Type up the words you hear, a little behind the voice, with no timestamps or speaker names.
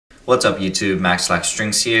What's up YouTube,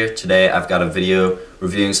 Strings here. Today I've got a video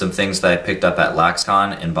reviewing some things that I picked up at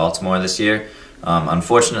LaxCon in Baltimore this year.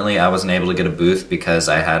 Unfortunately I wasn't able to get a booth because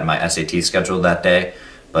I had my SAT scheduled that day,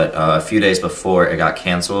 but a few days before it got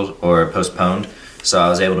canceled or postponed, so I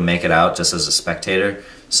was able to make it out just as a spectator.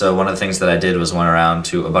 So one of the things that I did was went around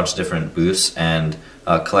to a bunch of different booths and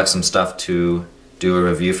collect some stuff to do a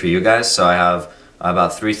review for you guys. So I have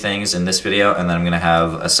about 3 things in this video, and then I'm going to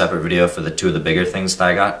have a separate video for the 2 of the bigger things that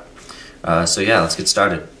I got. So yeah, let's get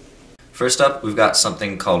started. First up, we've got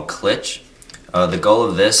something called Klitch. The goal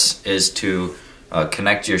of this is to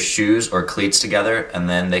connect your shoes or cleats together, and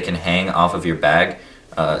then they can hang off of your bag.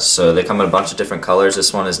 So they come in a bunch of different colors.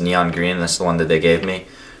 This one is neon green, that's the one that they gave me.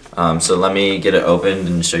 So let me get it opened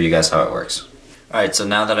and show you guys how it works. Alright, so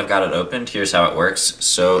now that I've got it opened, here's how it works.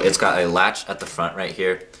 So it's got a latch at the front right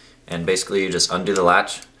here, and basically you just undo the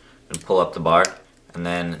latch and pull up the bar, and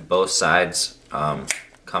then both sides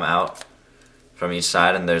come out from each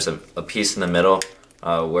side, and there's a piece in the middle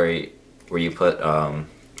where you put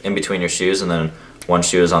in between your shoes, and then one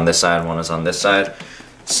shoe is on this side, one is on this side.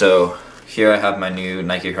 So here I have my new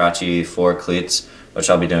Nike Huarache 4 cleats, which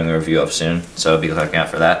I'll be doing a review of soon, so be looking out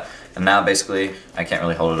for that. And now basically, I can't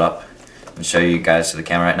really hold it up and show you guys to the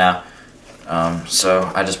camera right now.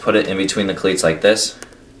 So I just put it in between the cleats like this,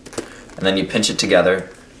 and then you pinch it together,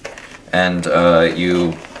 and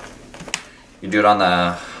you do it on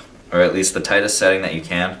the, or at least the tightest setting that you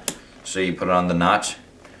can. So you put it on the notch,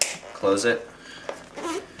 close it.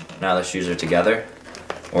 Now the shoes are together,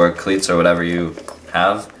 or cleats or whatever you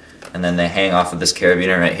have, and then they hang off of this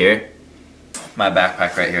carabiner right here. My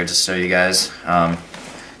backpack right here, just so you guys kind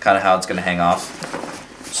of how it's going to hang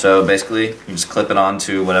off. So basically, you just clip it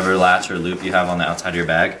onto whatever latch or loop you have on the outside of your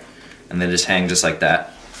bag, and they just hang just like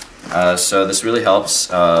that. So this really helps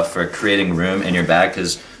for creating room in your bag,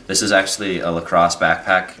 because this is actually a Lacrosse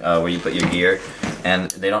backpack where you put your gear, and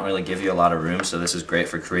they don't really give you a lot of room, so this is great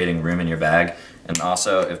for creating room in your bag. And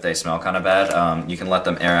also, if they smell kind of bad, you can let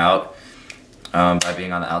them air out by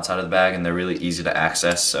being on the outside of the bag, and they're really easy to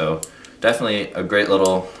access. So definitely a great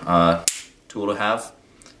little tool to have,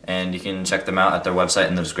 and you can check them out at their website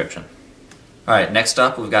in the description. Alright, next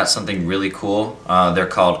up we've got something really cool. They're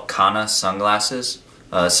called Kahna sunglasses.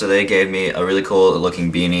 So they gave me a really cool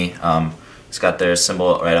looking beanie. It's got their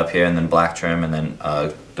symbol right up here, and then black trim, and then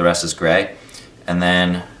the rest is gray. And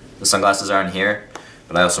then the sunglasses are in here,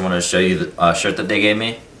 but I also wanted to show you the shirt that they gave me.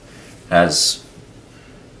 It has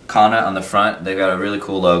Kahna on the front. They've got a really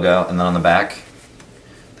cool logo, and then on the back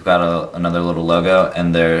they've got another little logo,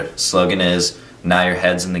 and their slogan is "Now your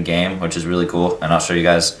head's in the game," which is really cool, and I'll show you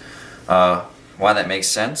guys why that makes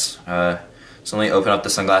sense. So when you open up the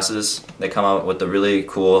sunglasses, they come out with a really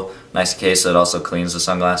cool, nice case that also cleans the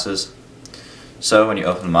sunglasses. So when you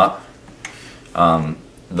open them up,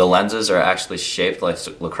 the lenses are actually shaped like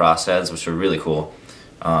lacrosse heads, which are really cool.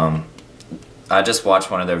 I just watched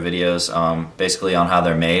one of their videos basically on how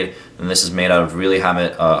they're made, and this is made out of really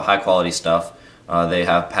high quality stuff. They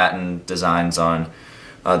have patent designs on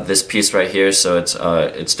this piece right here, so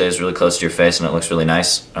it stays really close to your face and it looks really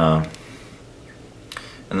nice. And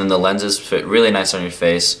then the lenses fit really nice on your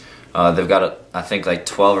face. They've got, I think, like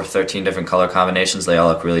 12 or 13 different color combinations. They all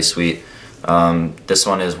look really sweet. This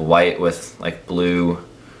one is white with like blue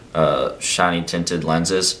shiny tinted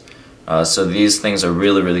lenses. So these things are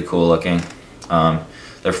really, really cool looking.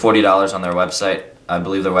 They're $40 on their website. I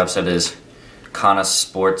believe their website is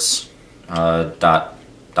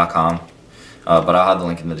kahnasports.com, but I'll have the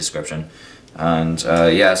link in the description. And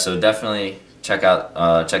yeah, so definitely check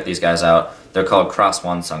these guys out. They're called Cross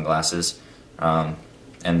One sunglasses, and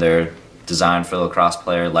they're designed for lacrosse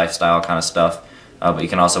player lifestyle kind of stuff. But you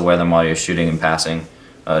can also wear them while you're shooting and passing,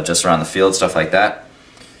 just around the field, stuff like that.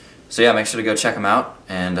 So yeah, make sure to go check them out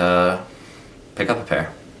and pick up a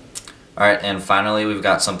pair. Alright, and finally we've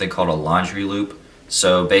got something called a laundry loop.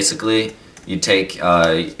 So basically, you take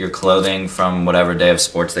your clothing from whatever day of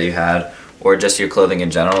sports that you had, or just your clothing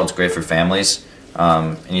in general. It's great for families,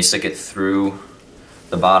 and you stick it through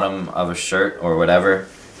the bottom of a shirt or whatever,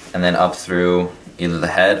 and then up through either the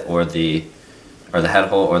head or the head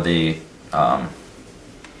hole or the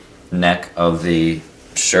neck of the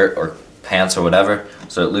shirt or pants or whatever.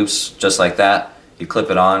 So it loops just like that. You clip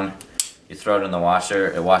it on, you throw it in the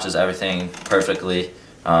washer, it washes everything perfectly,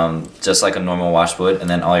 just like a normal wash would, and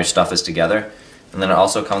then all your stuff is together. And then it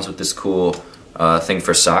also comes with this cool thing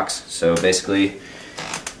for socks. So basically,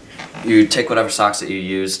 you take whatever socks that you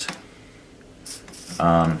used,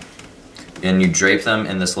 and you drape them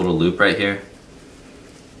in this little loop right here.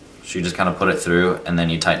 So you just kind of put it through, and then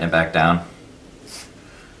you tighten it back down.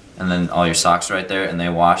 And then all your socks are right there, and they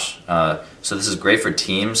wash. So this is great for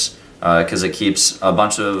teams because it keeps a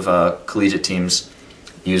bunch of collegiate teams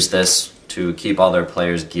use this to keep all their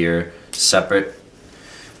players' gear separate.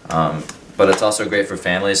 But it's also great for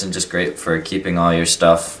families and just great for keeping all your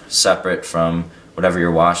stuff separate from whatever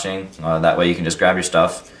you're washing. That way you can just grab your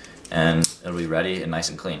stuff and it'll be ready and nice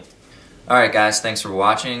and clean. Alright guys, thanks for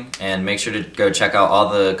watching, and make sure to go check out all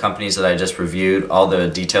the companies that I just reviewed. All the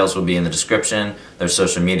details will be in the description, their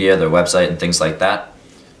social media, their website, and things like that.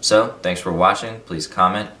 So, thanks for watching. Please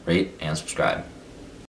comment, rate, and subscribe.